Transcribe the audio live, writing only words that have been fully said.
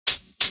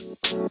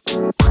Hello,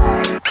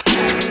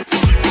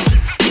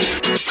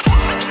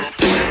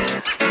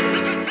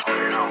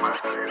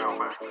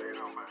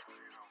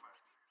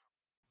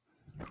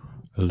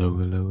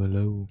 hello,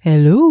 hello.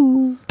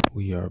 Hello.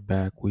 We are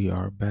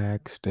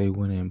back. Stay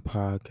Winning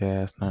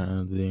Podcast. Not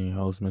other than your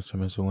host,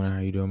 Mr. Winner. How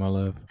you doing, my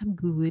love? I'm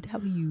good. How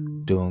are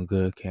you? Doing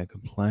good. Can't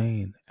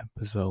complain.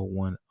 Episode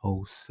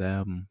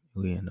 107.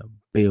 We in the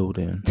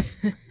building.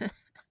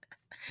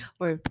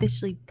 We're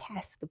officially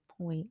past the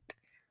point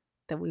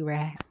that we were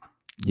at.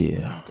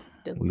 Yeah.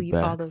 We Delete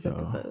back, all those y'all.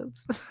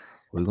 episodes.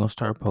 We're going to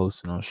start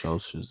posting on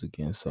socials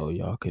again so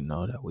y'all can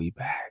know that we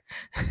back.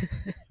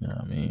 You know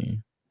what I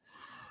mean?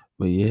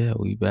 But yeah,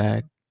 we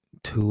back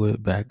to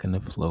it. Back in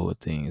the flow of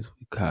things.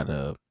 We caught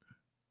up.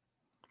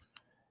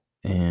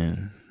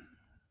 And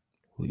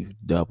we've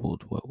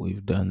doubled what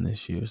we've done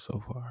this year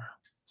so far.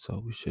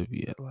 So we should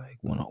be at like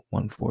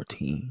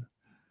 114.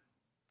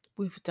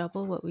 We've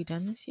doubled what we've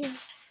done this year.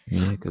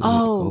 Yeah, because we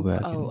go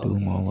back and do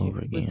them all So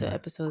over with the again.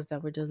 episodes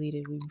that were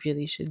deleted, we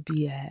really should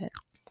be at.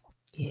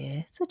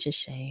 Yeah, it's such a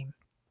shame.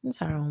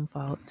 It's our own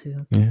fault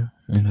too. Yeah,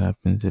 it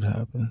happens.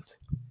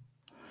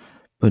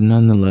 But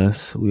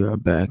nonetheless, we are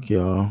back,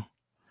 y'all,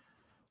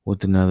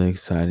 with another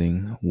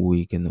exciting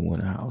week in the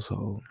Winter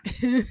household.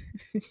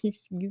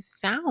 You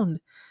sound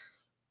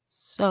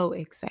so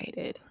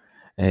excited.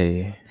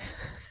 Hey,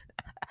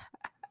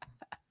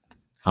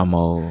 I'm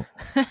old.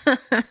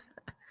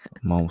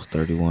 I'm almost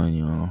 31,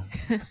 y'all.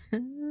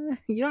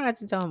 You don't have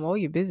to tell them all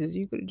your business.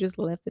 You could have just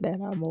left it at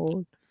I'm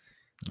old.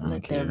 I don't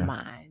Let their care.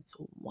 minds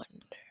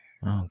wonder.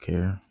 I don't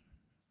care.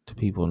 The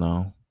people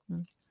know.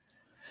 It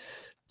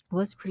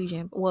was pretty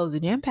jam. Well, it was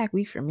a jam-packed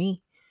week for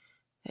me.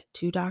 Had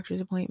 2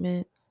 doctor's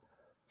appointments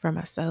for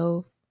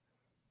myself.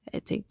 I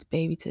had to take the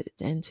baby to the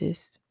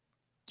dentist.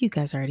 You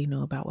guys already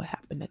know about what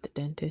happened at the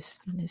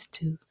dentist and his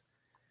tooth.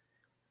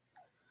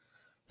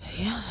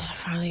 Yeah, then I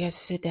finally got to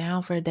sit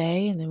down for a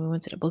day, and then we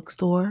went to the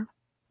bookstore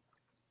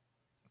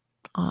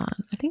on,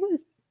 I think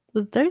it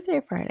was Thursday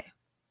or Friday.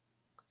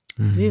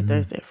 It was either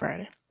Thursday or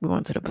Friday. We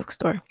went to the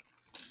bookstore.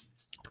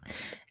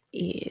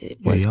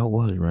 Y'all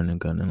was running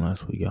gunning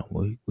last week.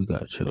 We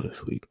got chill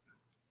this week.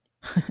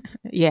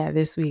 Yeah,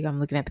 this week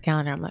I'm looking at the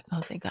calendar. I'm like,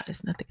 oh, thank God,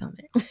 there's nothing on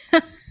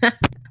there.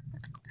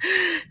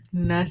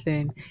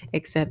 Nothing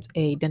except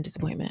a dentist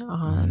appointment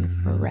on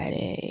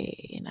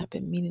Friday. And I've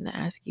been meaning to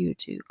ask you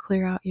to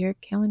clear out your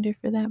calendar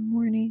for that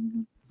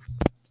morning.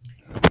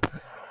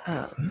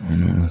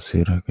 Let's see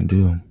what I can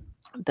do.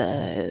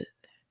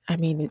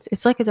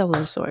 It's like a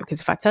double-edged sword,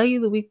 because if I tell you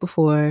the week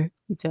before,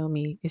 you tell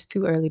me it's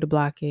too early to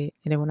block it,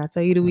 and then when I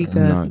tell you the week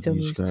of, you tell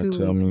me it's too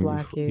late to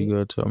block it. You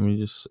gotta tell me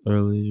just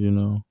early, you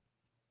know.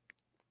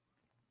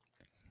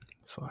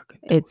 So I can.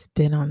 It's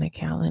been on the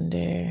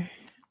calendar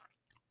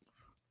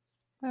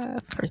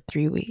for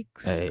 3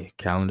 weeks. Hey,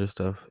 calendar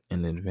stuff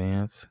in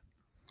advance.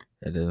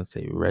 That doesn't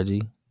say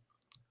Reggie.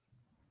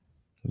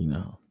 You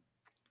know,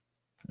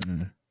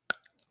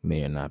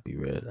 may or not be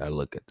read. I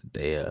look at the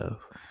day of.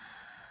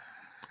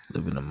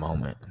 Live in the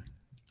moment.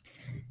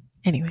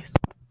 Anyways,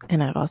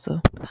 and I've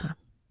also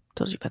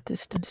told you about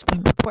this dentist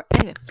appointment before.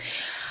 Anyway,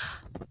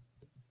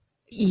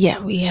 yeah,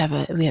 we have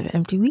an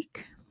empty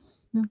week.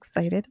 I'm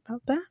excited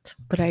about that.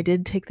 But I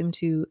did take them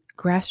to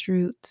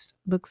Grassroots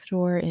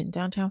Bookstore in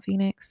downtown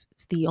Phoenix.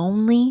 It's the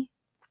only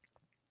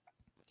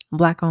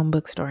Black-owned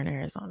bookstore in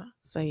Arizona.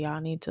 So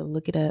y'all need to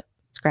look it up.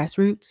 It's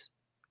Grassroots.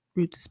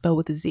 Roots is spelled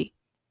with a Z.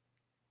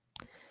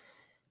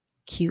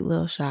 Cute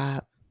little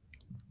shop.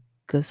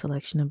 Good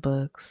selection of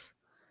books.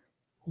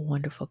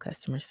 Wonderful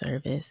customer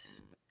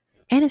service.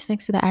 And it's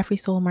next to the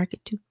AfriSoul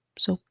Market too.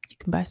 So you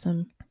can buy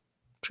some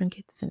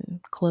trinkets and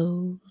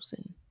clothes,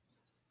 and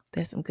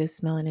there's some good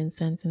smelling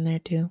incense in there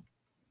too.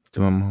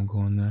 Did my mom go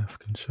in the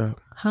African shop?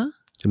 Huh?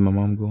 Did my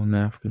mom go in the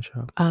African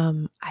shop?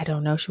 I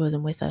don't know. She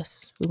wasn't with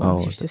us. We went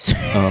with your sister.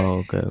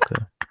 Oh, okay.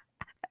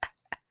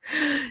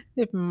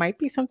 It might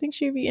be something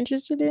she'd be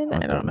interested in.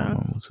 I don't know. My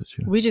mom was with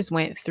you. We just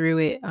went through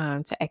it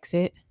to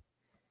exit.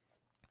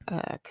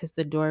 Because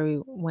the door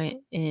we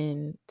went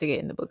in to get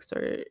in the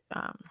bookstore,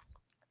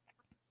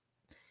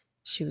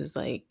 she was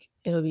like,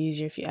 it'll be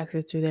easier if you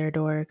exit through their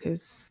door,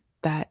 because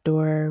that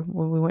door,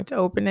 when we went to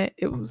open it,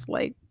 it was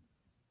like,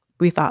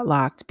 we thought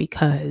locked,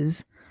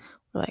 because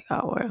we're like,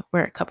 oh,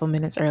 we're a couple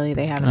minutes early.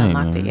 They haven't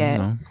unlocked it yet.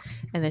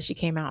 And then she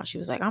came out. She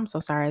was like, I'm so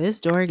sorry. This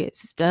door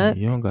gets stuck.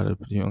 You don't gotta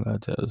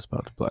tell us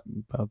about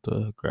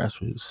the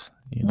Grassroots.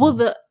 You know?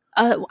 Well,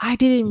 I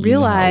didn't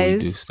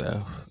realize. Know how we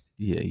do stuff.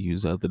 Yeah,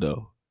 use the other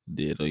door.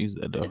 Yeah, don't use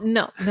that door.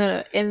 No.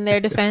 In their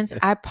defense,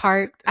 I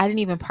didn't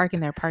even park in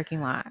their parking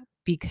lot,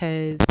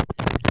 because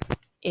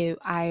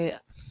I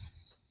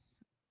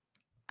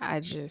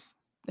just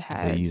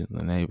had. They using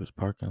the neighbor's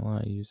parking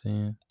lot, you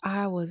saying?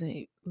 I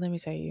wasn't. Let me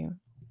tell you.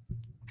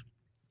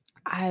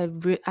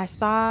 I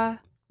saw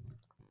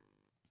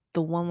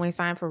the one-way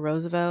sign for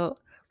Roosevelt,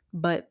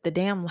 but the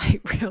damn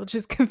light rail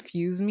just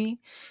confused me.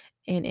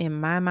 And in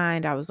my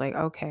mind, I was like,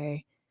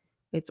 okay,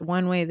 it's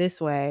one way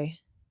this way,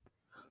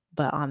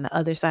 but on the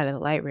other side of the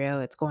light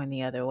rail, it's going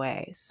the other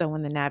way. So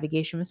when the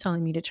navigation was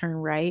telling me to turn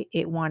right,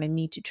 it wanted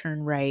me to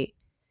turn right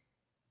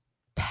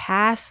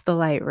past the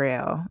light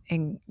rail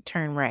and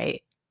turn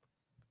right.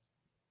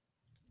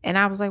 And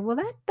I was like, well,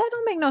 that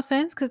don't make no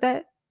sense because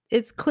that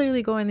it's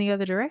clearly going the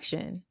other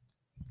direction.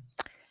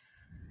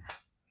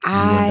 You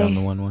went down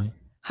the one way?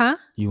 Huh?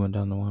 You went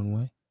down the one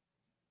way?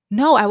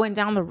 No, I went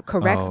down the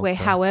correct way.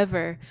 Okay.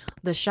 However,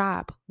 the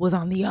shop was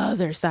on the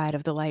other side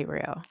of the light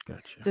rail.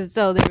 Gotcha.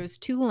 So there was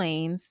 2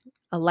 lanes,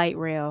 a light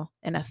rail,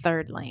 and a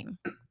third lane.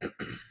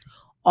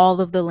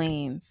 All of the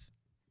lanes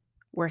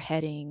were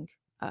heading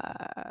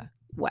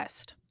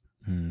west.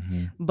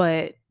 Mm-hmm.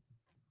 But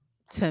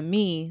to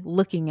me,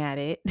 looking at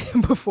it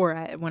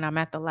when I'm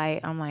at the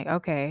light, I'm like,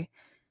 okay,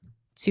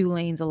 2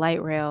 lanes of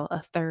light rail, a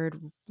third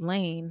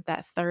lane.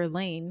 That third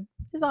lane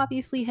is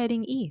obviously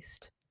heading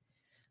east.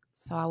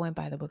 So I went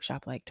by the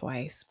bookshop like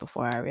twice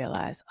before I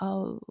realized,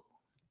 oh.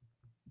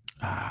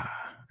 I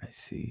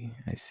see.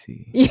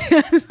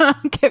 Yeah, so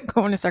I kept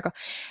going in a circle.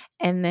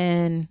 And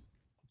then,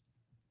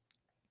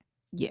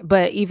 yeah,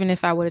 but even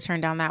if I would have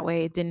turned down that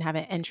way, it didn't have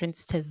an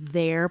entrance to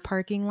their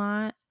parking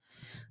lot.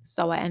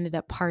 So I ended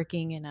up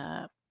parking in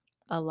a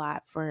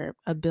lot for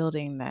a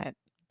building that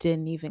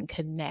didn't even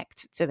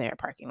connect to their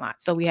parking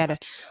lot. So we had to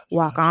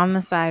walk on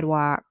the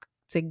sidewalk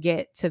to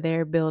get to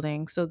their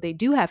building. So they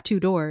do have 2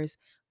 doors,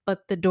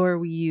 but the door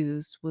we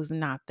used was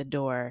not the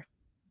door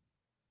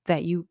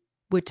that you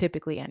would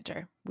typically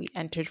enter. We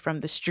entered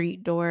from the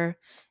street door,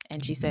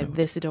 and she said,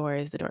 this door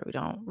is the door we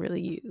don't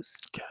really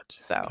use.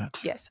 Gotcha. So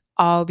yes,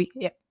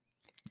 yep.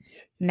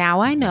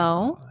 Now I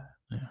know.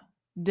 Yeah.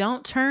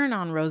 Don't turn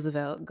on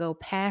Roosevelt, go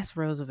past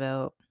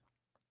Roosevelt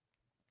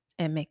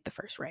and make the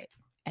first right.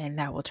 And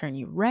that will turn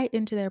you right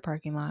into their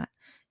parking lot.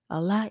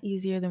 A lot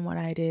easier than what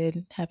I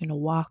did, having to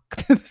walk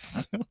to the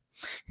store.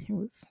 It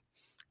was,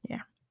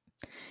 yeah.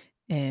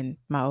 And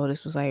my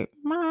oldest was like,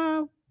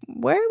 Mom,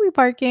 where are we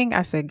parking?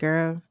 I said,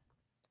 girl,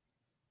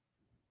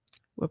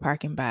 we're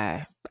parking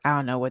by, I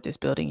don't know what this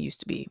building used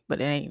to be, but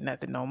it ain't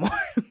nothing no more.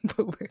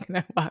 But we're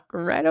going to walk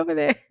right over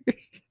there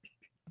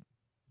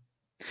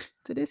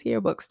to this here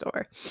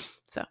bookstore.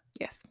 So,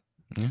 yes.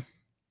 Yeah.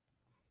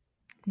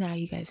 Now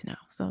you guys know.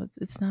 So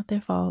it's not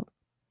their fault.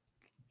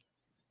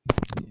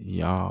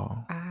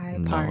 Y'all I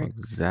know parked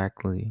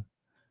exactly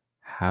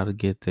how to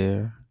get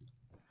there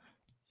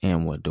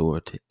and what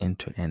door to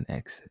enter and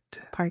exit.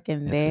 Park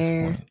in at this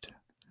their point.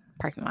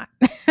 parking lot.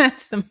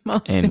 That's the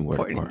most And where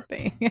to important park.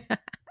 thing.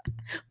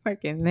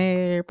 Park in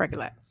their parking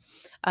lot.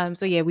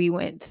 So yeah, we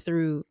went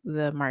through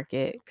the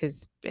market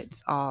because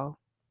it's all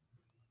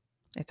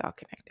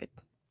connected.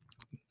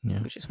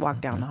 Yeah. We just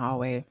walked down the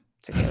hallway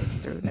to go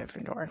through a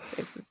different door.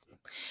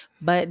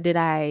 But did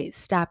I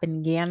stop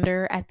and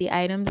gander at the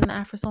items in the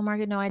Afro-Soul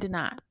market? No, I did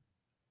not.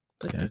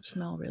 But it did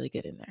smell really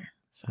good in there.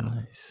 So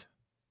nice.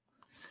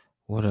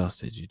 What else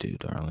did you do,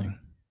 darling?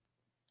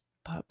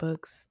 Bought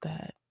books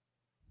that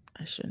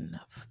I shouldn't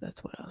have.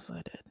 That's what else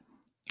I did.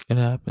 It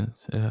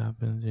happens.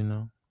 You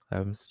know.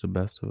 Happens to the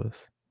best of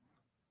us.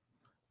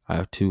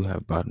 I too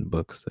have bought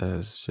books that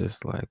is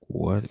just like,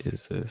 what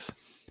is this?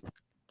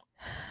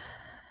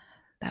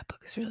 That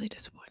book is really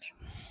disappointing.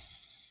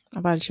 I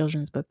bought a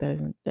children's book that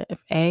isn't,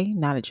 A,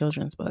 not a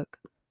children's book.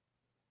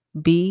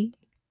 B,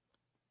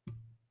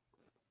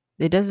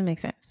 it doesn't make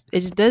sense. It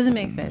just doesn't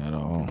make sense. At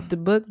all. The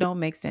book don't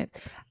make sense.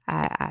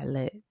 I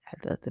let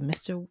the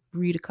mister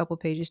read a couple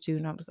pages too,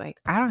 and I was like,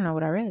 I don't know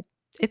what I read.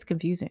 It's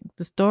confusing.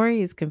 The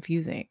story is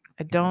confusing.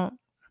 Nah,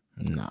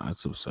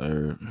 it's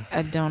absurd.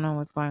 I don't know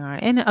what's going on.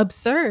 And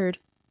absurd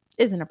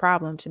isn't a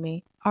problem to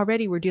me.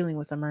 Already we're dealing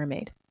with a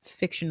mermaid.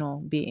 Fictional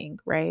being,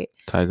 right?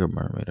 Tiger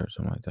mermaid or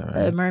something like that,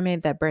 right? A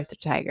mermaid that birthed a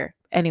tiger.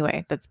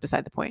 Anyway, that's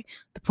beside the point.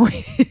 The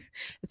point is,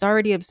 it's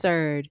already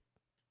absurd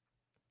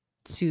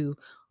to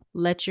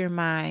let your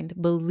mind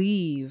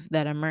believe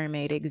that a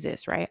mermaid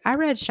exists, right? I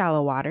read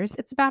Shallow Waters.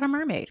 It's about a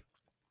mermaid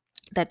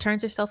that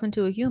turns herself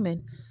into a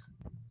human.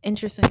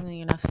 Interestingly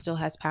enough, still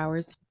has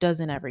powers,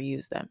 doesn't ever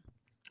use them,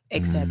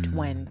 except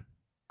when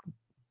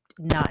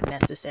not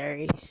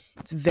necessary.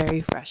 It's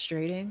very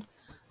frustrating.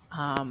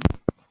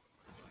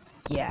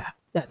 Yeah,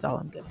 that's all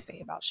I'm going to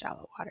say about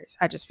Shallow Waters.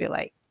 I just feel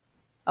like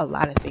a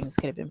lot of things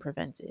could have been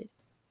prevented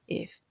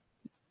if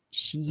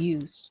she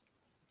used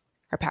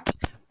her powers.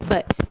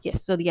 But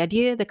yes, so the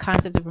idea, the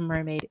concept of a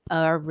mermaid,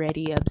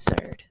 already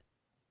absurd.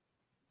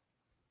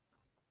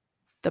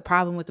 The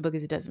problem with the book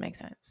is it doesn't make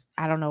sense.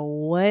 I don't know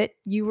what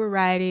you were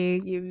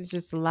writing. It was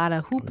just a lot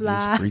of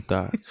hoopla.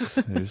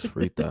 Just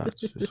free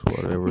thoughts. Just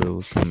whatever it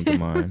was coming to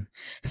mind.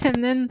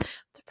 And then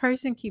the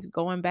person keeps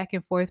going back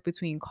and forth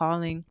between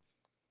calling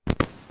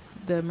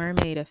the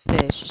mermaid a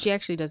fish. She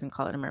actually doesn't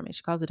call it a mermaid.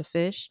 She calls it a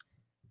fish.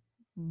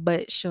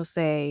 But she'll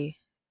say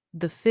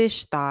the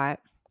fish thought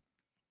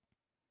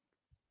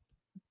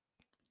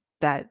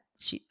that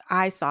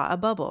I saw a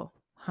bubble.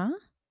 Huh?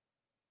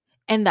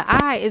 And the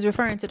I is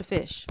referring to the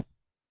fish.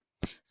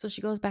 So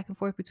she goes back and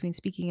forth between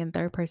speaking in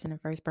third person and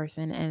first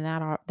person, and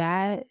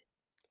that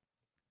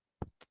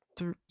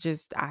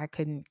just, I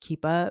couldn't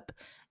keep up.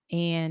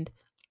 And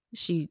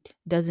she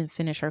doesn't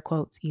finish her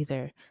quotes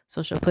either.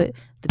 So she'll put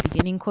the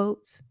beginning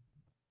quotes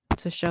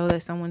to show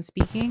that someone's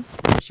speaking,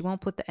 she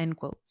won't put the end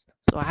quotes.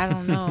 So I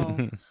don't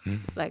know.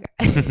 Like,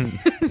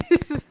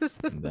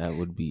 that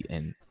would be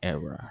an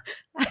error.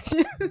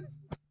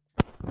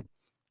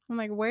 I'm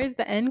like, where's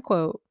the end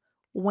quote?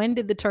 When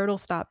did the turtle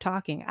stop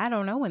talking? I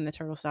don't know when the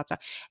turtle stopped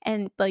talking.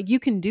 And like, you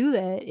can do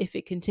that if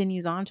it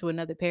continues on to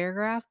another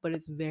paragraph, but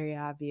it's very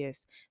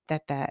obvious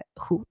that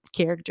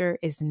character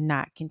is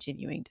not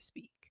continuing to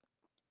speak.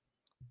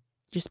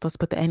 You're supposed to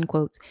put the end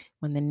quotes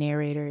when the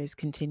narrator is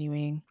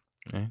continuing,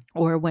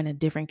 or when a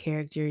different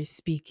character is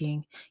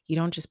speaking. You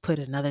don't just put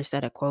another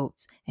set of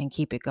quotes and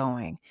keep it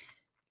going.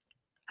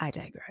 I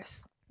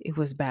digress. It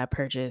was bad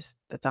purchase.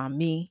 That's on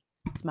me.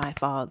 It's my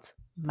fault.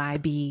 My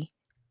B.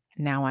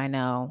 Now I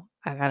know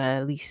I gotta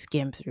at least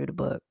skim through the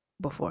book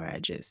before I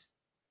just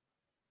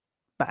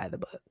buy the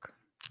book.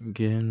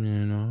 Again,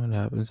 you know, it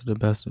happens to the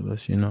best of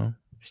us, you know.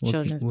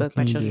 Children's book.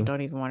 My children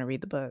don't even want to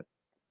read the book.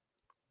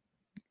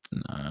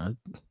 Nah,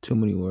 too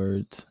many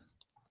words.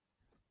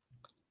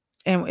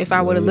 And if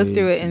I would have looked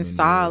through it and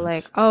saw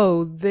like,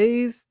 oh,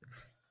 it's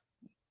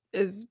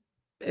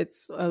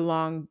a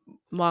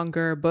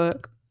longer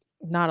book,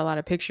 not a lot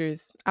of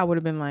pictures, I would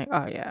have been like,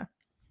 oh yeah,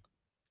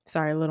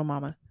 sorry, little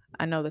mama.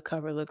 I know the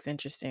cover looks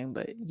interesting,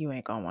 but you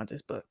ain't gonna want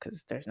this book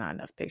because there's not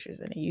enough pictures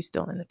in it. You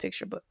still in the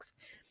picture books.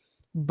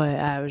 But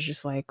I was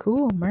just like,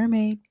 cool,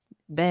 mermaid,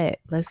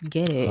 bet, let's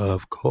get it.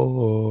 Of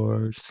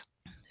course.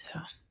 So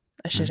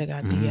I should have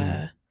got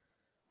the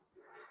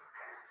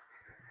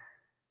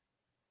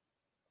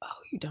oh,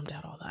 you dumped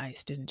out all the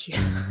ice, didn't you?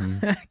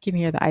 I can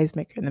hear the ice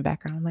maker in the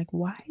background. I'm like,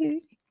 why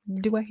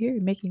do I hear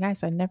it making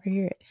ice? I never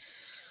hear it.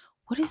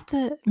 What is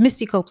the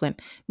Misty Copeland?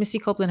 Misty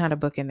Copeland had a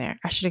book in there.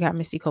 I should have got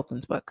Misty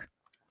Copeland's book.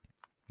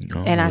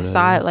 And I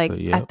saw it like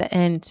at the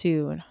end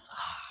too. And I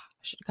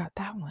should have got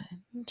that one.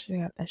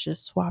 I should have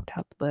swapped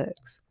out the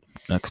books.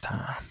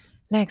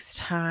 Next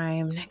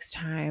time.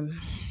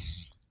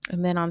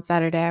 And then on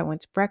Saturday, I went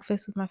to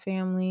breakfast with my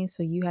family.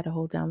 So you had to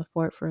hold down the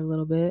fort for a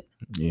little bit.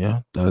 Yeah,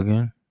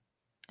 thugging.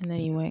 And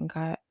then you went and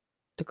got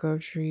the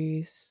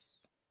groceries.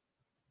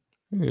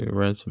 Yeah,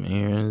 ran some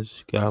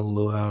errands. Got a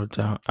little out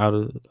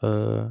of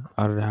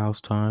the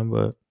house time,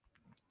 but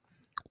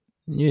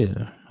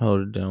yeah,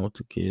 held it down with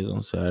the kids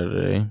on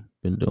Saturday.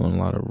 Been doing a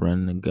lot of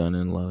running and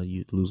gunning, a lot of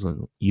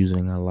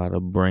using a lot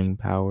of brain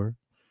power.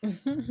 So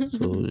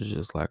it was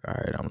just like, all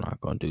right, I'm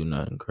not gonna do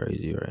nothing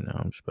crazy right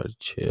now. I'm just about to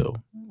chill.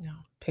 No,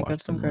 pick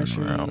up some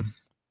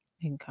groceries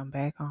and come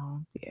back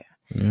home.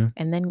 Yeah.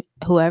 And then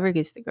whoever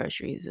gets the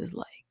groceries is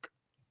like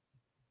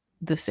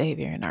the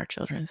savior in our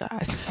children's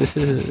eyes,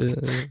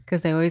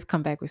 because they always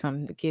come back with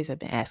something the kids have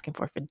been asking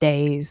for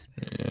days.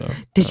 Yeah.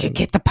 Did you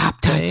get the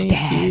Pop-Tarts,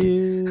 Dad?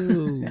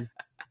 You.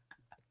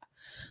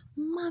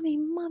 Mommy,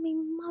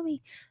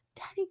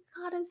 Daddy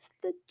got us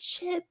the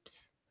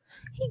chips.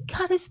 He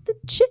got us the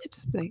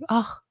chips. Like,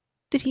 oh,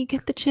 did he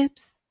get the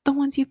chips? The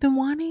ones you've been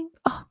wanting?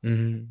 Oh,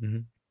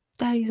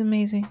 Daddy's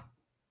amazing.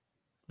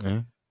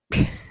 Yeah.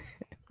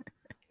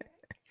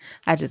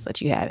 I just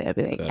let you have it. I'd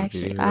be like,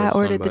 actually, I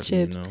ordered the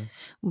chips. You know?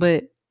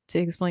 But to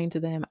explain to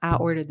them, I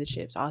ordered the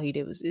chips. All he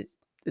did was it's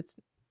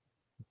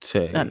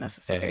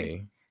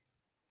unnecessary.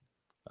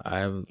 I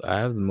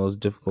have the most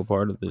difficult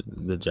part of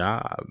the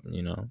job,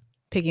 you know.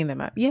 Picking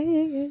them up.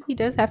 Yeah. He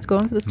does have to go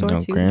into the store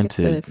too.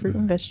 Granted, get the fruit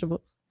and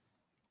vegetables.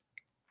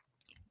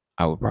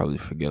 I would probably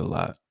forget a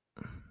lot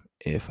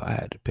if I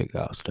had to pick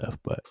out stuff,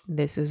 but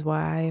this is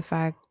why if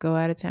I go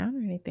out of town or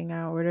anything,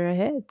 I order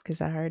ahead,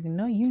 because I already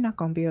know you're not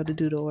gonna be able to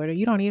do the order.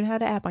 You don't even have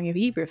the app on your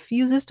phone. He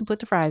refuses to put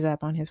the Fry's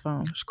app on his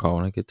phone. Just call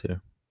when I get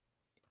there.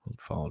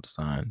 Follow the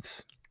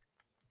signs.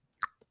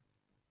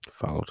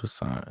 Follow the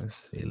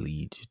signs. They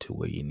lead you to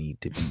where you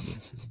need to be.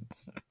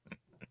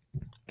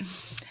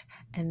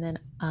 And then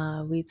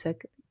we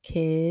took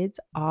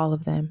kids, all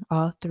of them,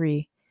 all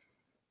three,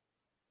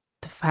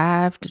 the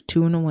 5, the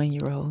 2, and the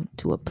 1-year-old,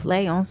 to a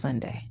play on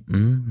Sunday.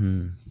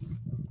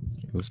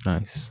 It was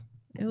nice.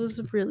 It was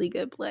a really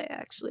good play,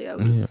 actually. I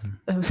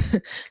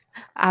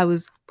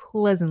was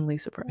pleasantly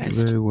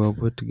surprised. Very well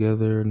put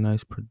together,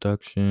 nice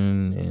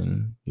production,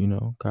 and you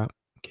know,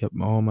 kept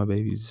all my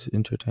babies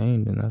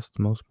entertained, and that's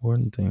the most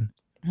important thing.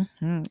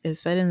 It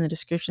said in the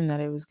description that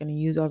it was going to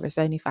use over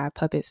 75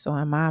 puppets, so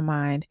in my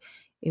mind,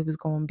 it was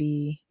going to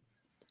be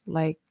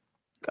like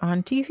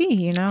on TV,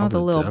 you know, the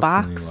little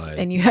box, like,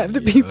 and you have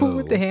the people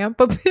with the hand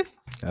puppets.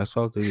 That's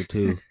what I was thinking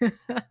too.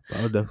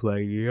 I was definitely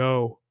like,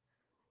 yo.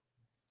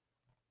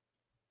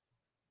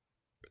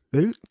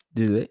 Did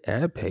they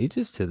add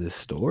pages to this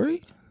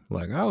story?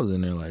 Like, I was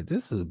in there like,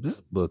 this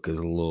book is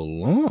a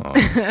little long.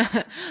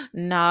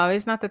 No,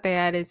 it's not that they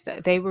added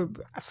stuff. They were,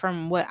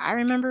 from what I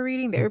remember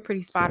reading, they were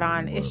pretty spot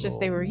on. It's just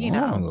they were, you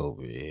know,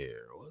 over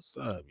here. What's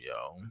up,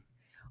 yo?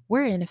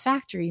 We're in a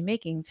factory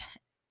making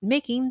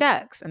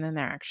ducks, and then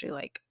they're actually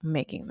like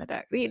making the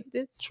duck.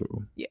 It's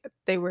true. Yeah,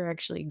 they were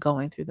actually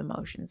going through the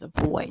motions of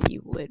what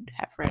you would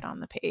have read on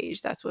the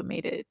page. That's what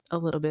made it a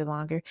little bit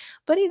longer.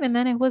 But even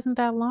then, it wasn't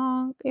that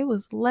long. It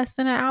was less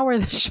than an hour,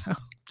 the show.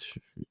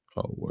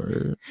 Oh,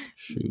 word.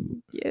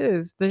 Shoot.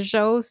 Yes, the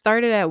show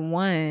started at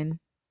 1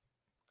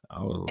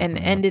 and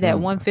ended at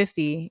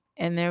 1:50,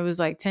 and there was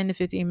like 10 to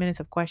 15 minutes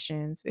of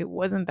questions. It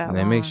wasn't that And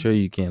they long. make sure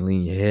you can't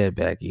lean your head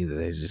back either.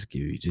 They just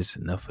give you just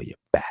enough of your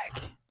back,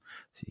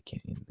 so you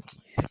can't even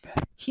lean your head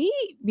back. He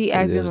be 'Cause it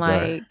acting was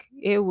better. like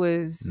it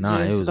was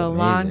Nah, it just was the amazing.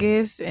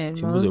 longest and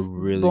It was a most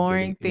really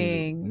boring good. It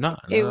thing. was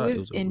It a was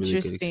really good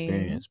interesting.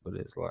 experience. But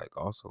it's like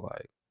also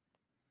like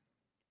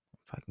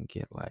if I can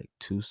get like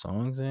 2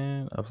 songs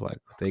in, I was like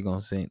if they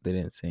gonna sing, they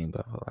didn't sing,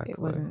 but I feel like, It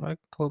like if wasn't. I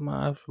close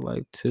my eyes for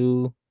like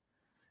 2,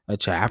 a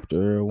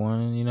chapter or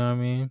one, you know what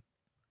I mean?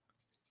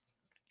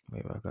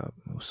 Wait, back up.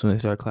 As soon as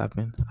they start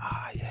clapping,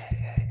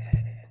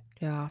 yeah.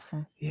 You're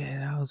awful.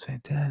 Yeah, that was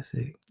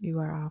fantastic. You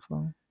are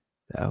awful.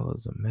 That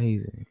was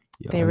amazing.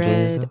 Y'all They enjoy read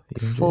yourself?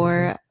 You enjoy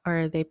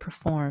yourself? they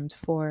performed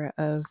 4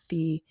 of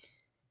the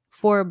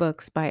 4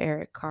 books by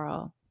Eric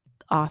Carle,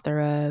 author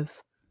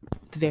of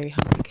The Very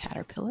Hungry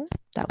Caterpillar.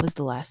 That was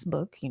the last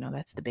book. You know,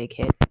 that's the big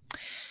hit.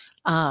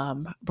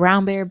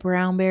 Brown Bear,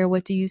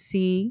 What Do You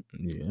See?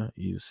 Yeah,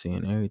 you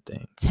seeing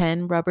everything.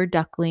 10 Rubber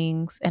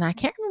Ducklings. And I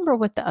can't remember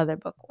what the other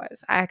book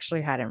was. I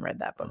actually hadn't read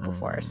that book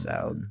before.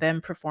 So them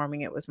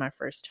performing it was my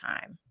first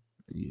time.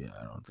 Yeah,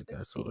 I don't think I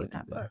saw seeing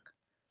that either. book.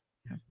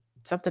 Yeah.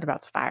 Something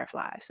about the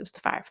Fireflies. It was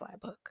the Firefly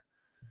book.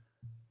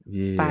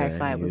 Yeah,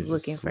 Firefly was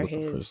looking for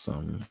his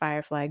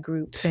Firefly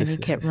group, and he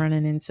kept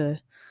running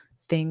into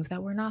things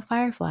that were not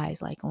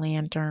fireflies, like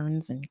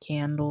lanterns and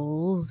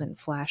candles and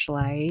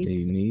flashlights.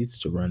 He needs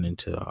to run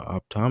into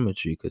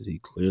optometry because he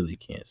clearly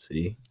can't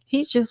see.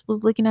 He just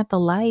was looking at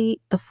the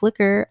light, the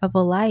flicker of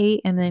a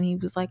light, and then he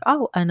was like,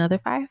 "Oh, another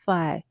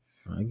firefly."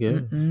 I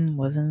guess.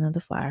 Wasn't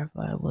another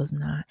firefly. It was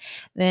not.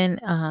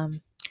 Then,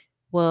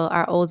 well,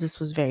 our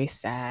oldest was very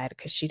sad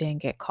because she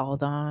didn't get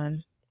called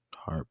on.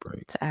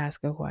 Heartbreak. To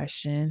ask a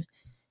question.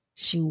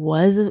 She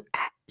was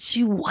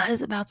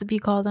about to be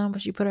called on,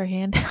 but she put her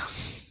hand down.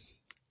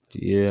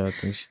 Yeah, I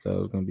think she thought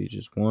it was gonna be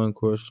just one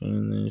question,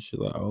 and then she's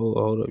like, "Oh,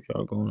 hold up,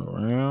 y'all going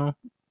around?"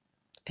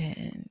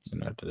 And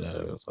after that,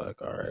 it was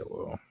like, "All right,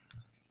 well,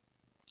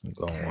 I'm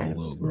going with a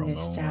little girl."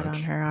 Missed out on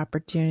her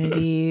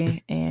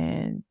opportunity,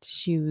 and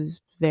she was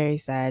very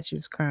sad. She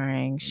was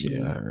crying. She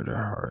hurt her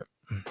heart.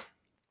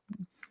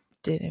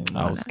 Didn't.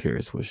 I was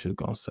curious what she was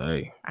gonna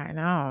say. I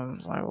know. I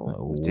was like,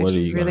 well, did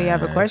you really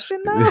have a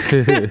question though?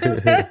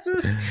 I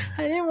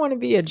didn't want to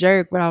be a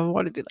jerk, but I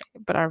wanted to be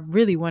like. But I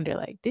really wonder,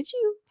 like, did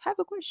you have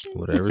a question?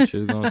 Whatever she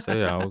was gonna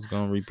say, I was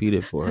gonna repeat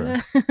it for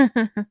her.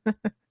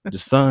 The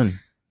sun,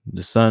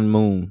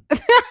 moon.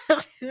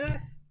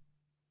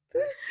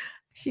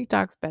 She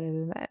talks better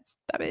than that.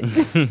 Stop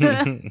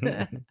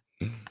it.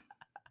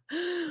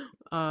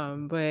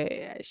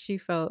 But she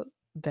felt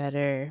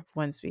better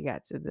once we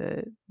got to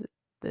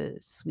the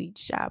sweet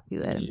shop. We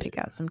let him pick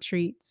out some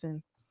treats,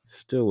 and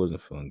still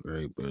wasn't feeling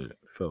great, but it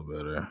felt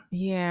better.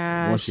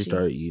 Yeah. Once she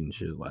started eating,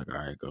 she was like, "All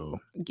right, go."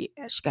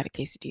 Yeah, she got a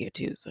quesadilla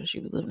too, so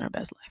she was living her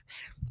best life.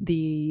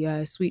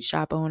 The sweet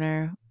shop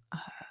owner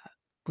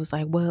was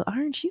like, "Well,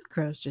 aren't you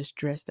girls just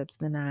dressed up to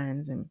the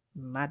nines?" And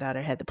my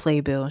daughter had the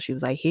playbill, and she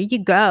was like, "Here you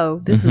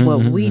go. This is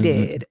what we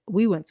did.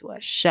 We went to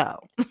a show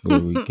where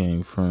we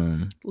came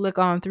from. Look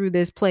on through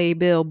this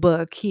playbill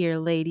book here,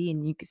 lady,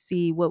 and you can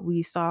see what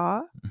we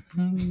saw."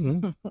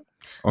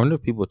 I wonder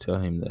if people tell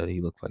him that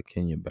he looks like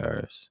Kenya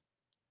Barris.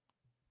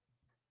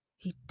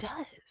 He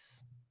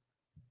does.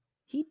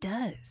 He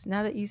does.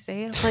 Now that you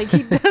say it, like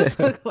he does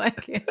look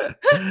like him.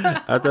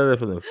 I thought that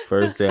from the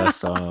first day I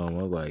saw him.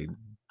 I was like,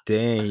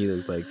 dang, he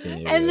looks like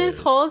Kenya Barris. And this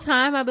whole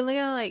time I've been looking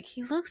at like,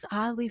 he looks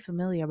oddly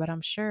familiar, but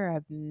I'm sure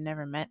I've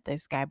never met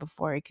this guy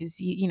before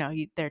because,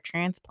 they're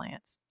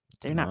transplants.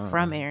 They're not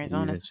from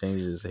Arizona. He even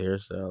changes his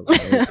hairstyle.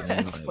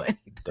 That's like,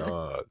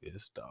 funny.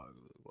 This dog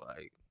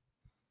like,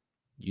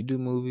 you do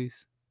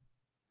movies?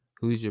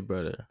 Who's your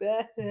brother?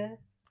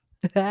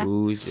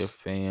 Who's your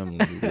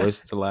family?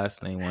 What's the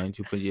last name? Why don't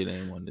you put your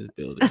name on this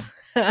building?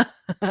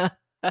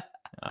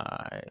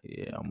 Alright,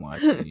 yeah, I'm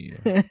watching you.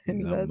 You got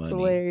That's money.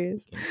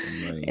 hilarious.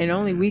 Money, and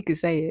only we could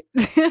say it.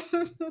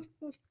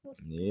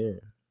 Yeah.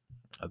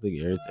 I think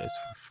irritates.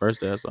 First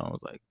day I saw him, I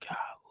was like,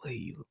 golly,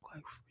 you look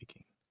like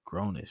freaking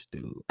grownish,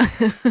 dude.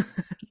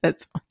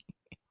 That's funny.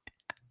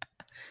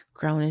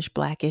 Grownish,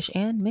 blackish,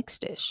 and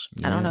mixedish.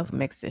 Yeah. I don't know if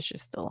mixedish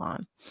is still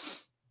on.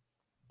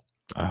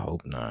 I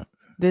hope not.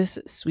 This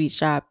sweet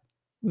shop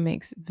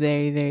makes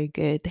very, very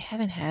good. They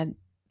haven't had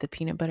the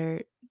peanut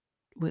butter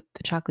with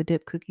the chocolate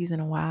dip cookies in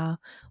a while,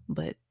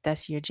 but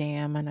that's your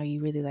jam. I know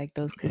you really like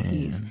those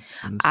cookies.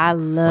 I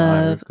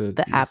love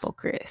the apple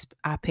crisp.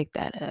 I picked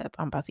that up.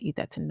 I'm about to eat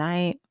that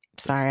tonight.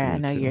 Sorry, I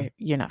know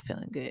you're not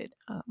feeling good.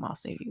 I'll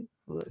save you.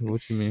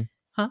 What you mean?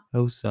 Huh?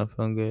 Who's not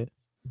feeling good?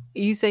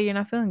 You say you're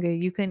not feeling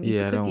good. You couldn't eat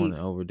the cookie. I don't want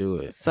to overdo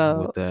it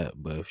with that.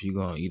 But if you're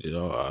gonna eat it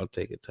all, I'll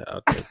take it.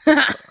 I'll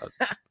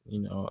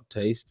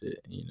taste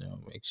it.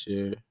 Make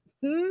sure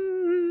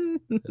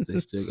that they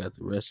still got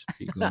the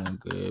recipe going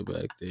good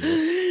back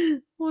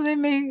there. Well,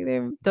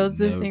 those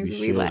are the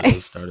things we like. They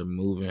started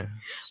moving.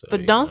 So,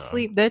 but don't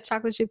sleep. The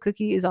chocolate chip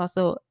cookie is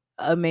also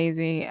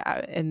amazing,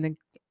 and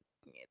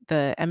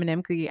the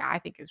M&M cookie I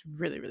think is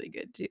really, really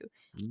good too.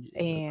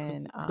 Yeah,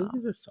 and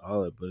cookies are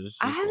solid, but it's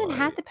just I haven't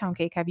had the pound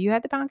cake. Have you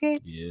had the pound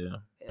cake? Yeah.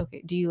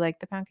 Okay. Do you like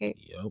the pound cake?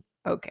 Yep.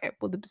 Okay.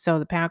 Well, so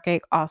the pound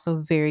cake also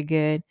very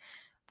good.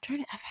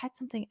 I've had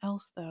something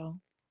else though,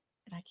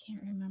 and I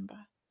can't remember.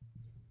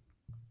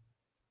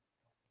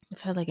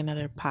 I've had like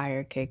another pie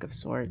or cake of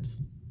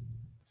sorts.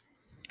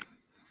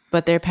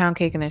 But their pound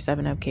cake and their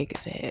 7-Up cake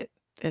is a hit.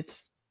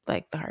 It's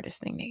like the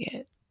hardest thing to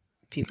get.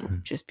 People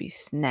just be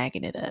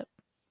snagging it up.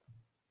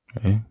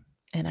 Okay.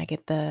 And I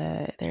get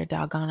their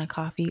doggone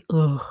coffee.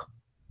 Ugh.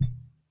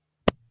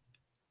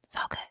 So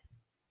good.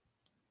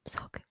 So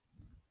good.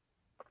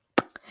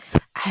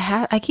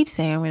 I keep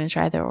saying I'm gonna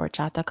try their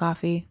horchata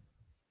coffee.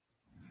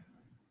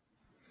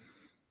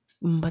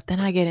 But then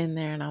I get in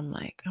there and I'm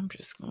like, I'm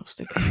just gonna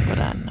stick with what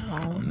I know.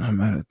 I'm not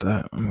mad at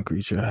that. I'm a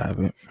creature of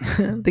habit.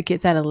 The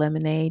kids had a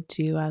lemonade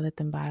too. I let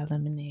them buy a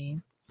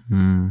lemonade.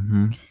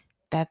 Mm-hmm.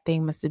 That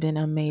thing must have been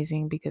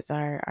amazing because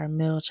our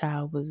middle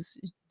child was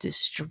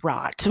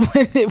distraught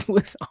when it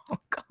was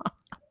all gone.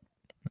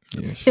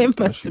 Yeah, It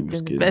must have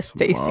been the best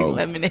tasting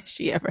lemonade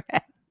she ever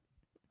had.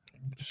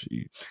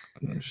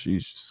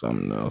 She's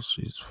something else.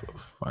 She's a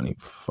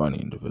funny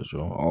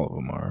individual. All of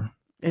them are.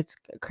 It's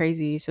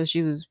crazy. So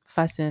she was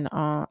fussing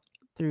for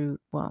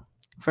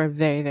a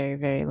very, very,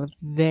 very,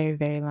 very,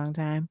 very long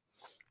time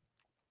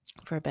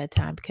for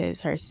bedtime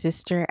because her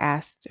sister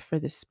asked for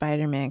the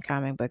Spider-Man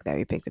comic book that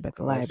we picked up at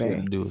the library. All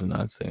she had to do was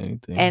not say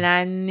anything. And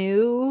I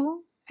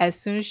knew as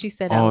soon as she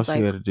said, all she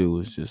had to do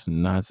was just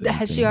not say anything.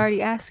 Had she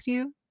already asked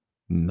you?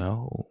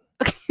 No.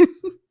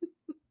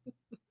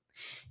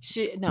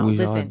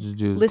 Listen. To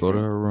do is go to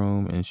her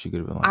room, and she could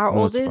have been like, our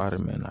oldest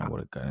Spider-Man. I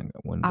would have gotten.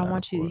 I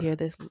want you to hear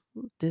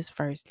this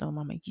first, little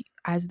mama.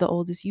 As the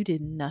oldest, you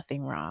did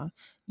nothing wrong.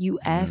 You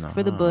asked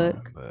for the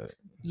book. But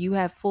you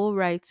have full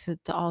rights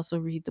to also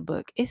read the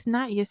book. It's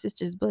not your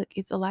sister's book.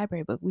 It's a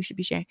library book. We should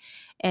be sharing.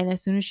 And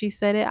as soon as she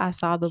said it, I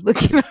saw the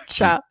look in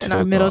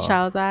our middle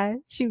child's eye.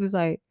 She was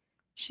like,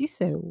 she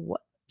said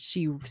what?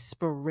 She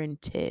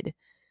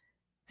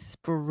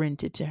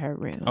sprinted to her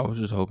room. I was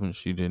just hoping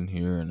she didn't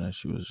hear and that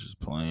she was just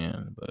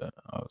playing, but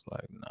I was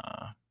like,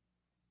 nah.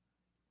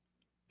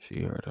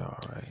 She heard it all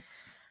right.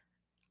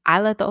 I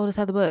let the oldest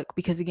have the book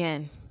because,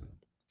 again,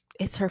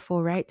 it's her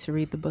full right to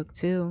read the book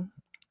too.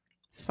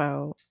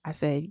 So I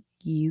said,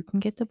 you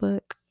can get the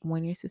book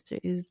when your sister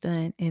is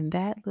done. And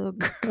that little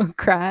girl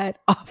cried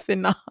off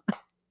and on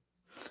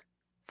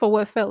for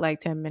what felt like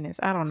 10 minutes.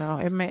 I don't know.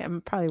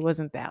 It probably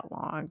wasn't that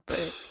long,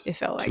 but it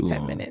felt like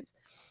 10 minutes.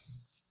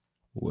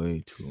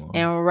 Way too long.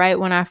 And right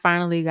when I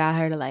finally got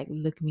her to like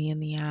look me in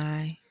the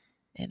eye,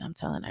 and I'm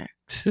telling her,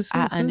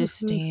 I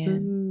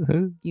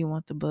understand you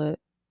want the book,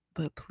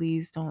 but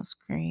please don't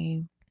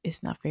scream.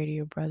 It's not fair to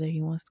your brother.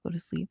 He wants to go to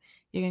sleep.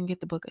 You're going to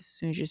get the book as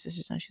soon as your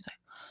sister's done. She's like,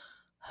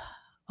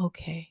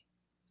 okay.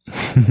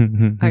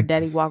 Her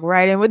daddy walked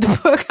right in with the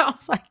book. I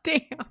was like,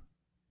 damn.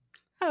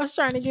 I was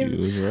trying to give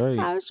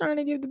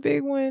the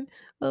big one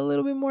a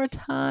little bit more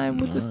time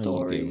with the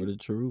story. You gave her the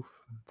truth.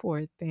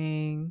 Poor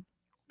thing.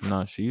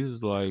 No, she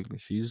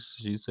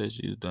said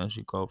she was done.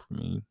 She called for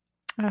me.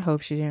 I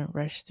hope she didn't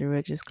rush through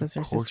it just because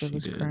her sister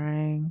was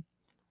crying.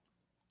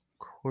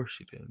 Of course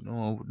she did.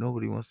 No,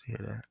 nobody wants to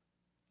hear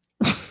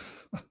that.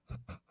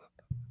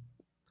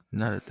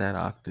 Not at that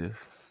octave.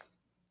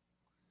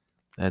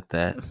 At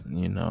that,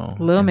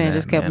 Little man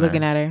just kept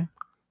looking at her.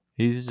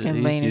 He's used to it.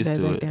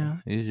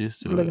 He's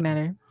used to looking at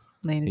her.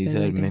 He's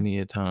had many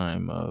a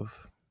time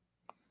of,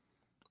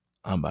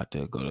 I'm about to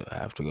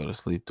have to go to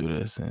sleep through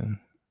this, and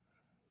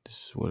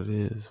this is what it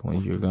is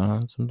when you're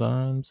gone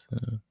sometimes.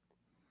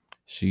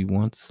 She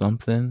wants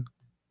something,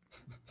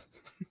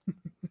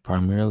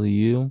 primarily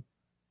you.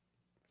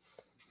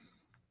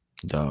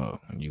 Dog,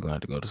 you're gonna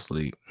have to go to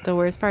sleep. The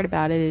worst part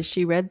about it is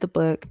she read the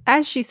book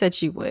as she said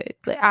she would.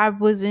 Like, I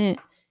wasn't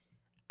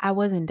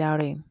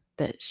doubting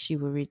that she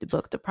would read the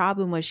book. The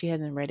problem was she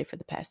hasn't read it for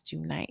the past 2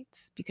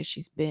 nights because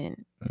she's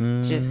been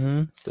just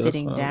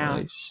sitting down.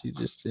 Like, she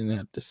just didn't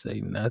have to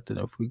say nothing.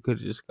 If we could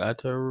have just got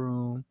to her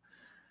room,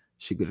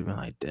 she could have been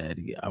like,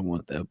 Daddy, I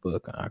want that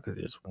book. And I could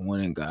have just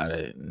went and got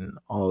it, and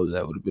all of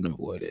that would have been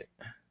avoided.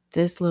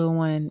 This little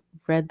one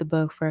read the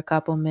book for a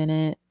couple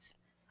minutes.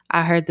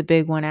 I heard the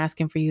big one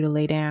asking for you to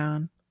lay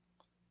down.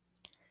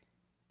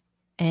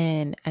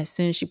 And as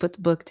soon as she put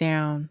the book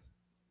down,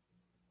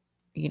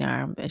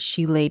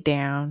 she laid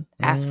down,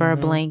 asked for a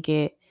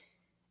blanket,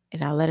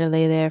 and I let her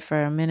lay there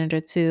for a minute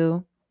or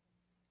two.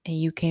 And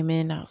you came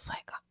in, I was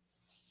like,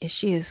 is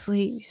she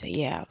asleep? You said,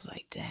 yeah. I was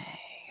like, dang,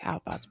 I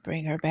was about to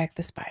bring her back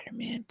the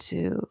Spider-Man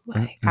too.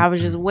 Like, I was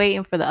just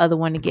waiting for the other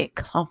one to get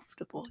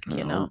comfortable,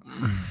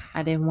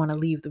 I didn't want to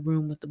leave the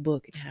room with the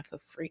book and have her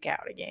freak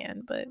out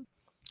again. But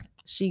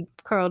she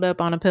curled up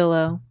on a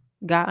pillow,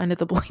 got under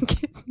the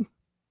blanket,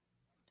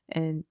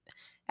 and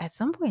at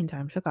some point in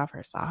time took off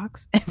her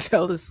socks and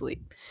fell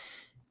asleep.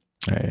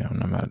 Hey, I'm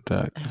not mad at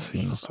that. I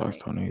see no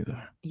socks on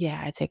either.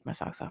 Yeah, I take my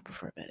socks off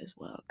before bed as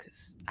well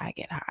because I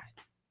get hot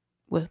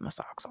with my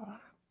socks on.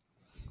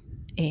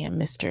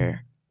 And Mr.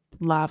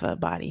 Lava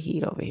body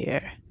heat over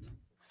here.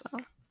 So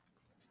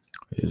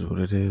it is what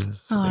it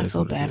is. I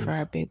feel bad for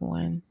our big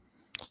one.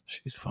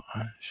 She's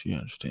fine. She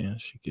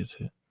understands. She gets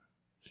it.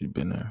 She's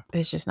been there.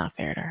 It's just not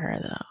fair to her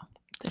though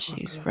that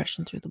she's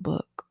rushing through the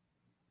book.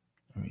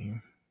 I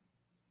mean,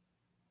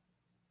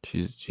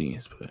 she's a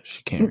genius, but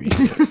she can't read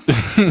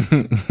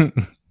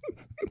it.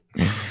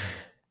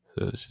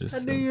 So it's just, I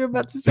knew you were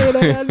about to say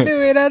that. I knew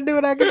it. I knew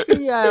it. I could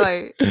see you. I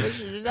like,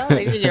 it's not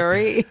like she can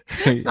read.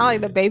 It's not like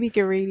the baby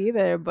can read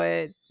either,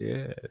 but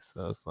yeah.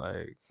 So it's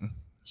like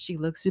she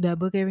looks through that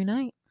book every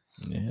night.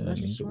 Yeah, as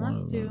much as she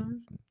wants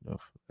to.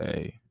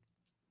 Hey,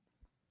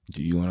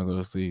 do you want to go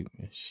to sleep?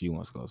 She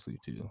wants to go to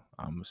sleep too.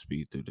 I'm gonna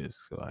speed through this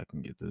so I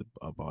can get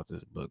about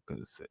this book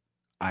because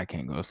I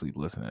can't go to sleep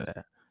listening to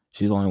that.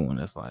 She's the only one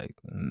that's like,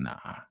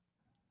 nah,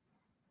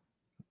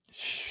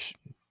 shh,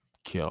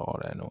 kill all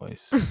that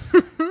noise.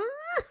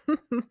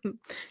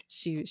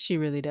 She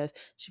really does.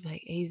 She'd be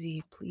like, AZ,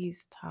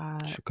 please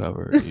stop. She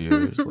cover her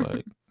ears.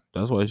 Like,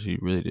 that's why she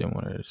really didn't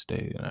want her to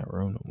stay in that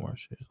room no more.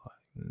 She's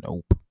like,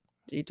 nope.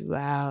 She too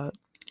loud.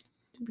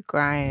 She be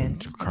crying.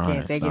 She's crying.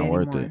 Can't take it's not it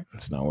worth anymore. it.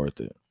 It's not worth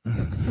it.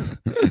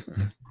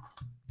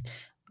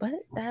 But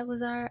that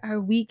was our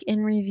week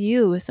in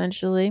review,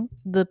 essentially.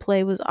 The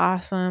play was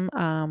awesome.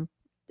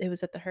 It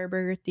was at the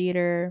Herberger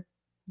Theater.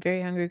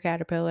 Very Hungry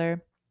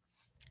Caterpillar.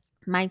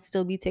 Might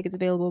still be tickets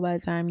available by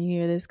the time you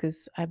hear this,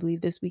 because I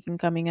believe this weekend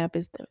coming up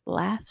is the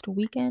last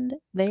weekend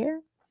there.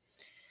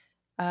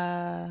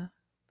 But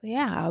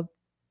yeah, I'll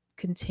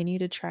continue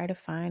to try to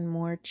find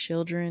more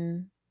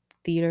children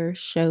theater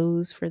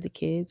shows for the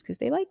kids because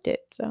they liked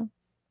it. So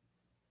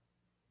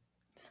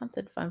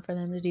something fun for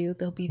them to do.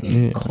 They'll be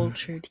very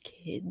cultured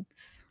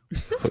kids.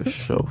 For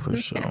sure, for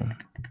sure.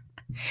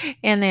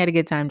 And they had a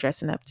good time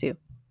dressing up too.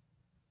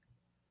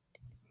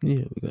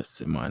 Yeah, we got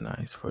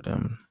semi-nice for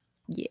them.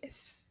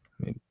 Yes.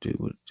 They do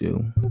what they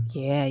do.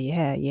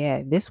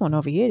 Yeah. This one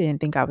over here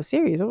didn't think I was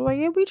serious. I was like,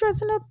 yeah, we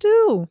dressing up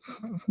too,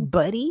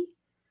 buddy.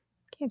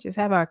 Can't just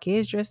have our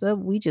kids dress up.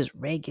 We just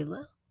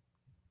regular.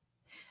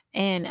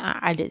 And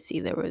I did see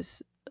there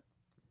was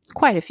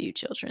quite a few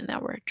children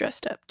that were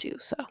dressed up too,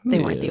 so they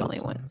weren't the only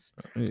ones.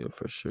 Yeah,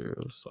 for sure,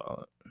 it was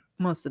solid.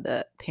 Most of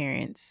the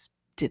parents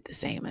did the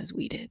same as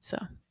we did, so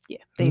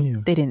yeah, they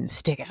didn't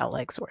stick out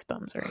like sore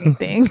thumbs or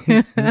anything.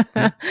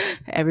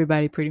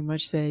 Everybody pretty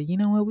much said, you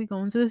know what, we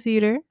going to the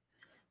theater.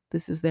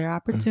 This is their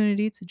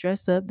opportunity to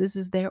dress up. This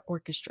is their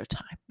orchestra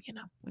time. You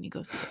know, when you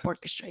go see the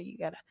orchestra, you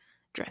gotta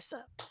dress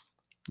up.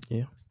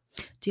 Yeah.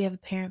 Do you have a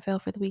parent fail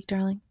for the week,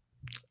 darling?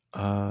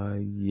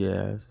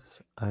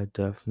 Yes, I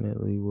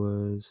definitely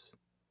was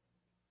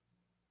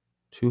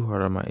too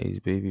hard on my AZ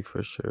baby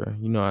for sure.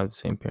 You know, I have the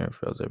same parent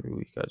fails every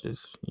week. I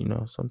just,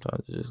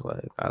 sometimes it's just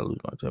like I lose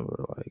my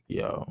temper. Like,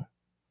 yo.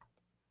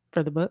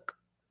 For the book?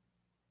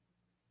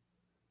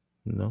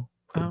 No,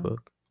 for the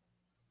book.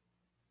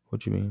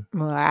 What you mean?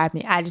 Well, I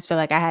mean, I just feel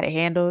like I had it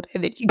handled,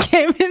 and then you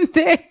came in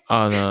there.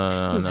 Oh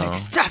no! Like,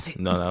 stop it!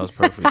 No, that was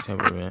perfect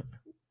temperament.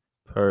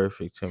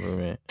 Perfect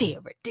temperament.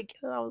 Being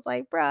ridiculous. I was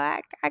like, bro,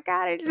 I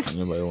got it.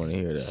 Nobody want to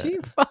hear that. She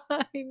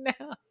fine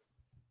now.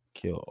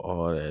 Kill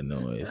all that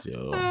noise,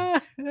 yo.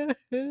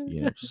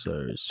 You're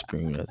absurd,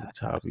 screaming at the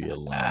top of your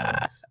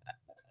lungs.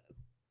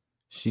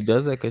 She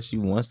does that because she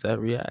wants that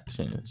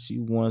reaction. She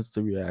wants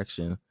the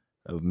reaction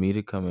of me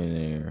to come in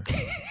there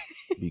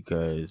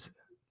because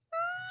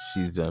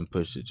she's done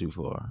pushed it too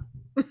far.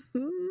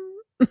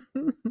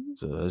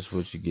 So that's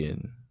what you're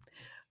getting.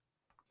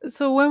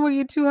 So when were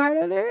you too hard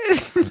on her?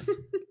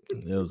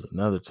 There was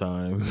another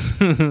time.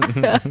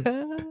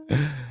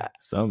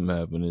 Something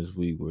happened this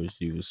week where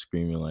she was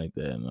screaming like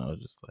that, and I was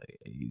just like,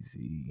 AZ,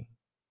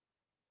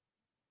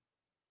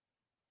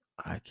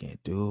 I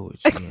can't do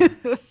it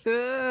with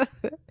you.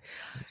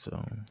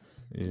 So,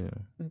 yeah.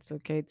 It's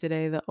okay.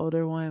 Today, the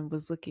older one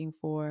was looking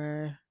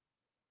for,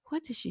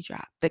 what did she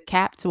drop? The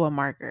cap to a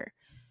marker.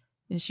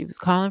 And she was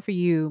calling for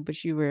you, but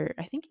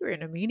I think you were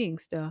in a meeting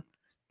still,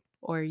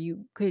 or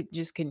you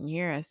couldn't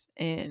hear us.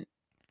 And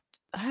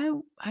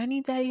I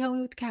need daddy help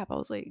me with the cap. I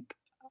was like,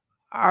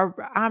 I'm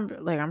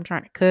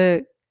trying to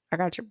cook. I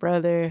got your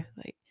brother.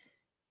 Like,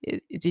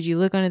 did you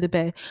look under the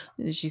bed?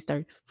 And she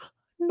started,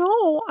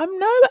 no, I'm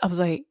not. I was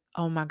like,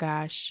 oh my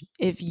gosh.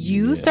 If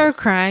you start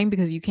crying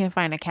because you can't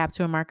find a cap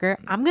to a marker,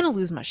 I'm going to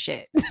lose my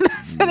shit.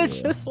 I said it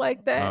just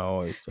like that. I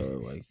always tell her,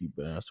 like, you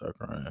better not start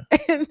crying.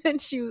 And then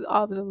she was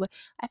all of a sudden like,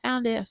 I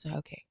found it. I was like,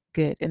 okay,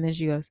 good. And then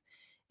she goes,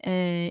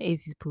 and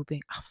AZ's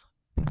pooping. I was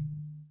like,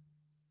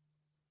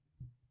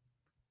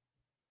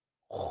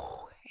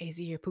 oh, AZ,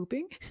 you're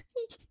pooping?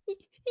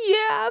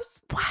 Yeah.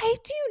 Why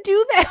do you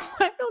do that?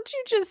 Why don't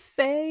you just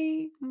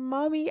say,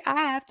 mommy,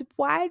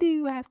 why do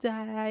you have to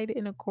hide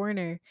in a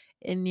corner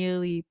and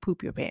nearly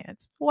poop your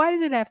pants? Why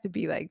does it have to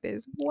be like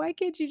this? Why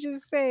can't you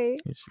just say,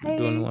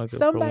 hey, like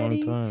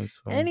somebody, for a long time,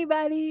 so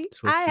anybody,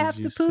 I have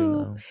to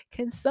poop.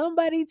 Can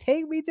somebody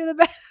take me to the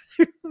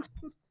bathroom?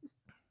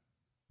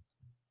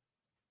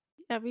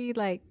 I mean,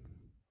 like,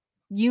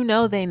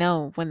 they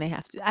know when they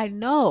have to. I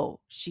know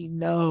she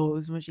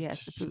knows when she has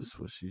to poop. That's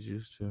what she's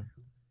used to.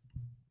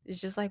 It's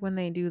just like when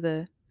they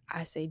do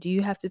I say, do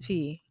you have to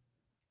pee?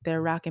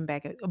 They're rocking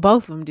back.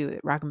 Both of them do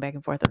it, rocking back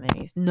and forth on their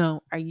knees.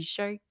 No, are you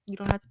sure you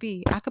don't have to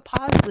pee? I could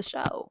pause the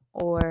show.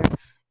 Or,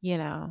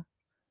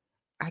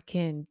 I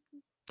can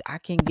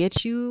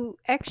get you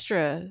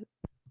extra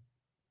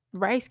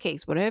rice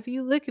cakes, whatever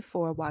you looking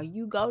for while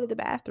you go to the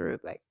bathroom.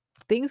 Like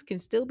things can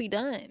still be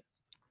done.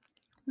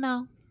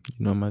 No.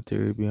 You know my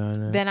theory behind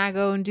that? Then I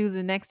go and do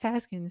the next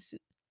task and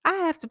I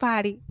have to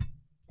potty.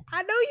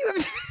 I know you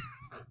have to.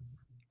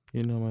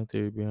 You know my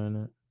theory behind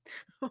that?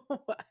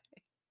 Why?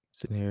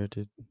 It's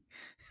inherited.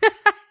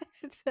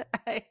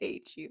 I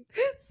hate you.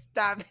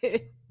 Stop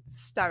it.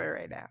 Stop it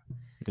right now.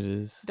 It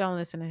is. Don't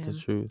listen to him. The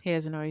truth. He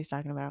doesn't know what he's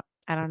talking about.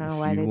 I don't know If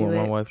why you they want do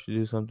my it. wife to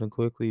do something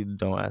quickly,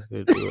 don't ask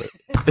her to do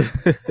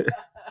it.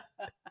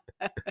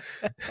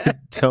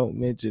 Don't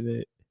mention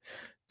it.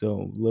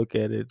 Don't look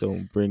at it.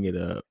 Don't bring it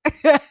up.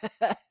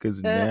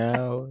 Because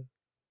now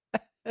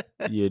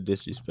you're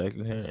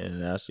disrespecting her,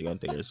 and now she's gonna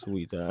take her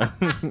sweet time.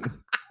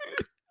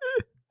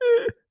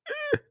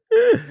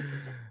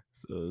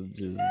 So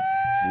just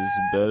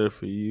better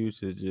for you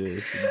to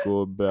just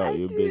go about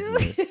your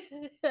business.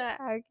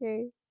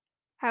 Okay.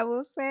 I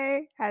will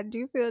say I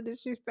do feel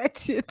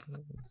disrespected.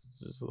 It's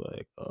just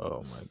like,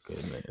 oh my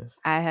goodness.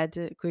 I had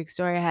to, quick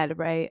story, I had to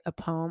write a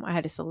poem. I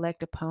had to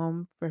select a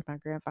poem for my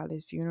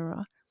grandfather's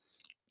funeral.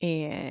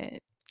 And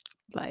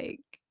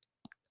like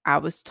I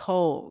was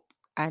told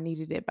I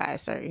needed it by a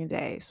certain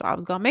day. So I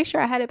was gonna make sure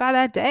I had it by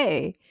that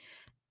day.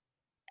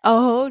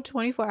 Oh,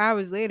 24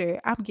 hours later,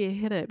 I'm getting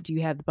hit up. Do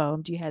you have the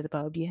poem? Do you have the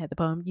poem? Do you have the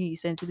poem? You need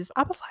to send it to this.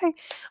 I was like,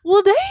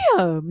 well,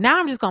 damn. Now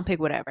I'm just going to pick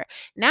whatever.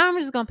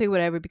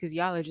 Because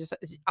y'all are just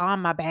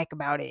on my back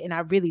about it. And I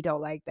really don't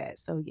like that.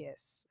 So,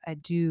 yes, I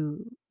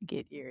do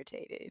get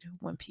irritated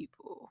when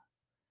people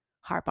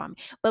harp on me.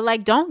 But,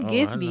 like, don't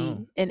give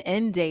me an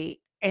end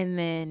date and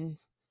then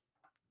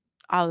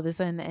all of a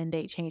sudden the end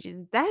date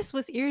changes. That's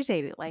what's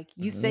irritated. Like,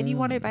 you said you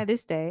want it by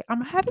this day. I'm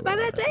going to have it by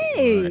that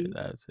day. Right,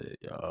 that's it,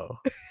 y'all.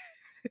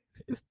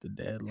 It's the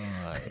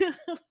deadline.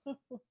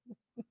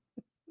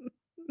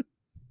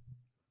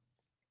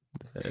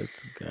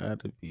 That's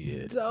gotta be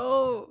it.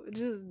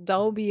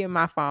 Don't be in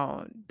my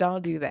phone.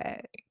 Don't do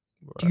that.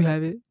 Right. Do you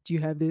have it? Do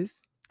you have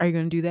this? Are you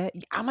gonna do that?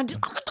 I'm gonna do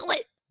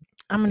it.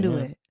 I'm gonna do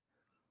it.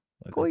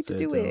 Like going to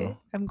do it.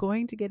 I'm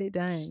going to get it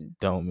done.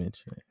 Don't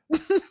mention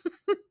it.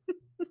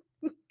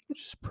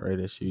 Just pray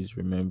that she's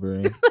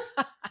remembering.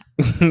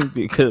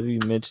 Because if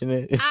you mention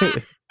it,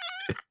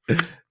 there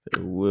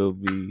will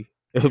be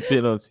a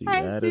penalty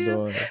added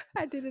on.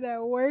 I did it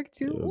at work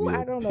too. Ooh,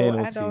 I don't know.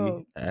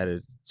 Penalty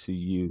added to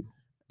you.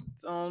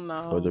 Oh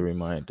no! For the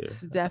reminder,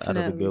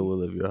 definitely out of the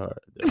goodwill of your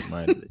heart, the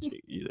reminder that there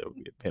will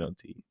be a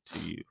penalty to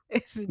you.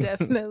 It's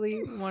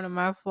definitely one of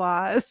my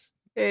flaws.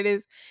 It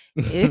is.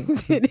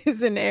 It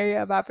is an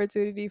area of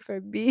opportunity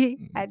for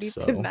me. I need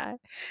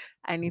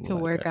to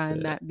work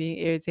on not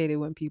being irritated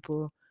when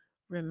people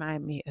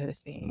remind me of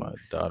things. My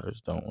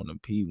daughters don't want to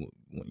pee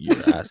when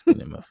you're asking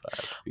them if I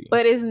have to pee.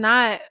 But it's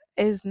not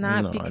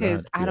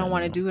because I don't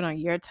want to do it on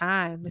your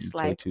time. It's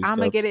like I'm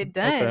gonna get it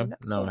done. Okay.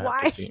 No,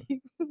 why?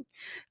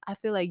 I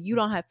feel like you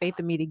don't have faith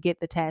in me to get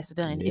the task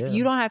done. Yeah. If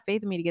you don't have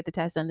faith in me to get the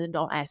task done, then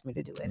don't ask me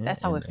to do it. Yeah,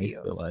 that's how it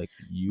feels. I feel like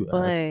you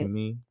asking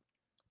me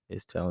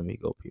is telling me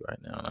go pee right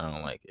now, and I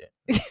don't like it.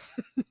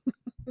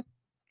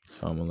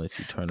 So I'm gonna let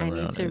you turn around.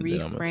 I need to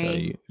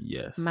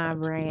reframe my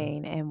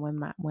brain, and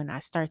when I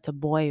start to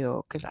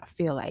boil because I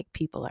feel like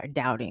people are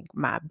doubting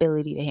my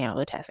ability to handle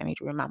the task, I need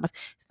to remind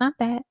myself it's not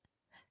that.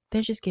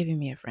 They're just giving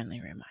me a friendly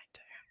reminder,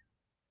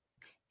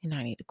 and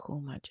I need to cool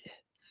my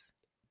jets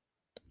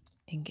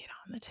and get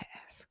on the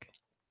task.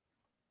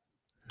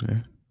 Yeah.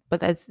 But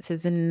that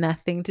has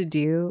nothing to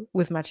do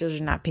with my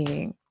children not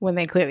peeing when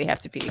they clearly have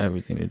to pee.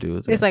 Everything to do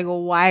with it. It's like,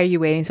 well, why are you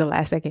waiting till the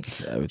last second?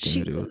 It's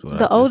everything to do with what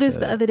the oldest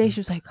the other day,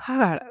 she was like,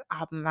 I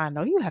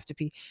know you have to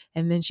pee.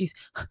 And then she's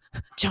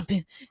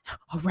jumping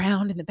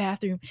around in the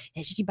bathroom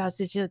and she's about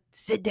to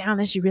sit down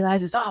and she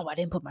realizes, oh, I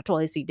didn't put my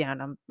toilet seat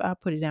down. I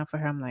put it down for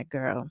her. I'm like,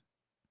 girl,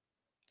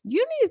 you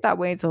need to stop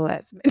waiting till the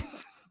last minute.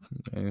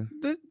 Okay.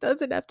 This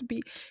doesn't have to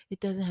be. It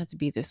doesn't have to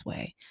be this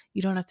way.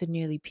 You don't have to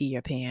nearly pee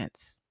your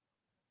pants.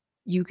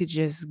 You could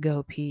just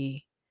go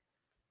pee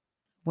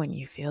when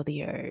you feel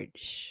the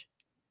urge.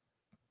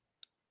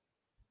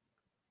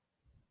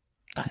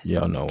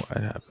 Y'all know what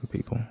happened,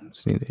 people.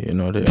 It's neither here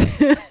nor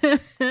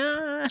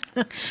there.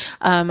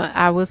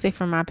 I will say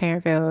for my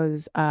parent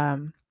fails,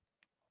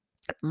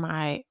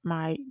 my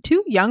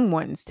two young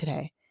ones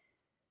today.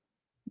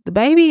 The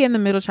baby and the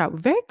middle child were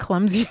very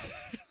clumsy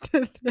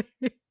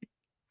today.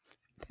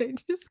 They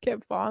just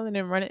kept falling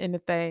and running into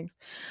things.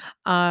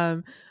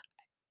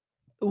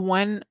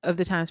 One of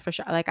the times for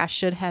sure, like I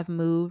should have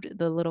moved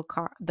the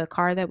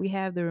car that we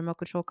have, the remote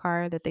control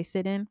car that they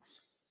sit in.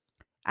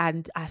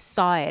 And I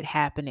saw it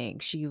happening.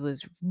 She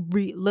was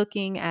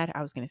looking at,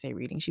 I was going to say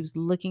reading. She was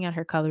looking at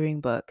her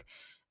coloring book,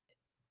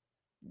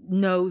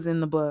 nose in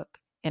the book.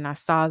 And I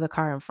saw the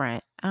car in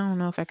front. I don't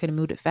know if I could have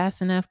moved it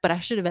fast enough, but I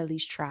should have at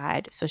least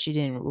tried. So she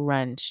didn't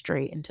run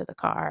straight into the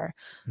car.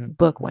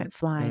 Book went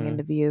flying in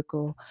the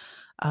vehicle.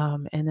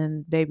 And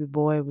then baby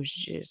boy was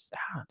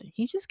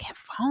he just kept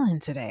falling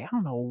today. I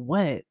don't know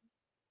what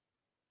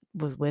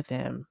was with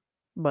him,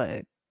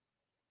 but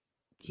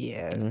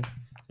yeah.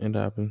 It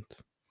happens.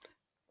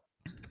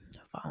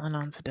 falling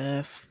on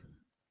stuff.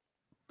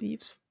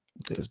 Thieves.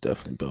 They was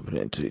definitely bumping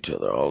into each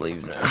other all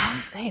evening. I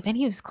would say. Then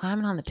he was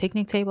climbing on the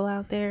picnic table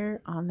out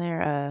there on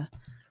their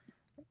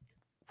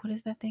what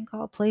is that thing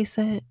called?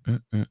 Playset.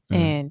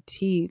 And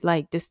he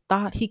like just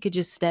thought he could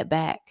just step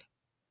back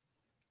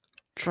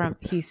from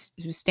he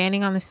was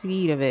standing on the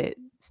seat of it,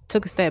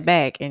 took a step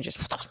back and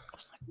just I was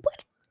like,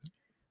 what?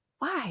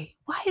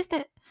 Why is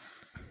that?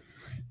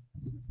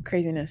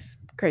 Craziness.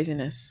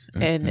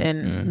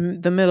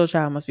 And the middle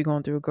child must be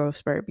going through a growth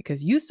spurt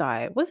because you saw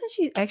it. Wasn't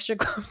she extra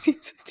clumsy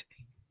today?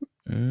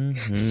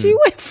 She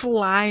went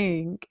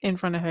flying in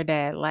front of her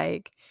dad,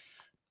 like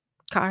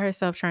caught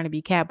herself trying to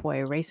be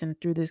Catboy, racing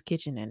through this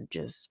kitchen and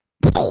just.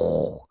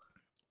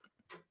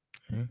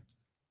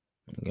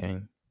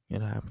 Okay,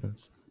 it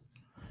happens.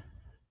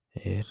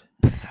 It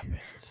happens.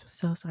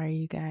 So sorry,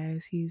 you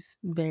guys. He's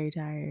very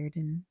tired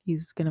and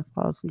he's gonna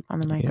fall asleep on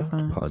the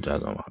microphone. I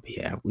apologize on my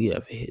behalf. We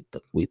have hit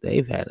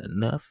they've had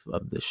enough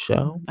of the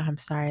show. I'm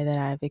sorry that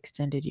I've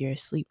extended your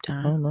sleep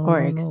time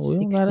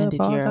extended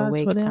your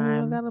awake for them. time. We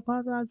don't gotta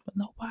apologize for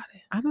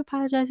nobody. I'm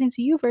apologizing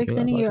to you for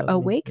extending your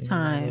awake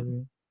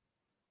time.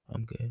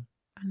 I'm good.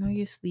 I know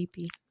you're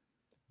sleepy.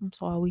 I'm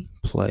sorry.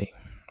 Play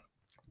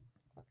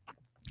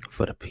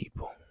for the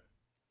people.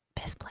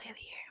 Best play of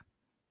the year.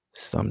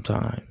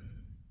 Sometime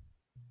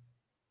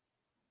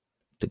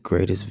the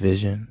greatest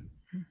vision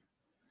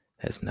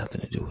has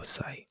nothing to do with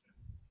sight.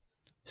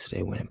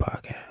 Stay Winning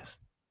Podcast.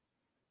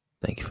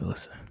 Thank you for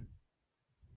listening.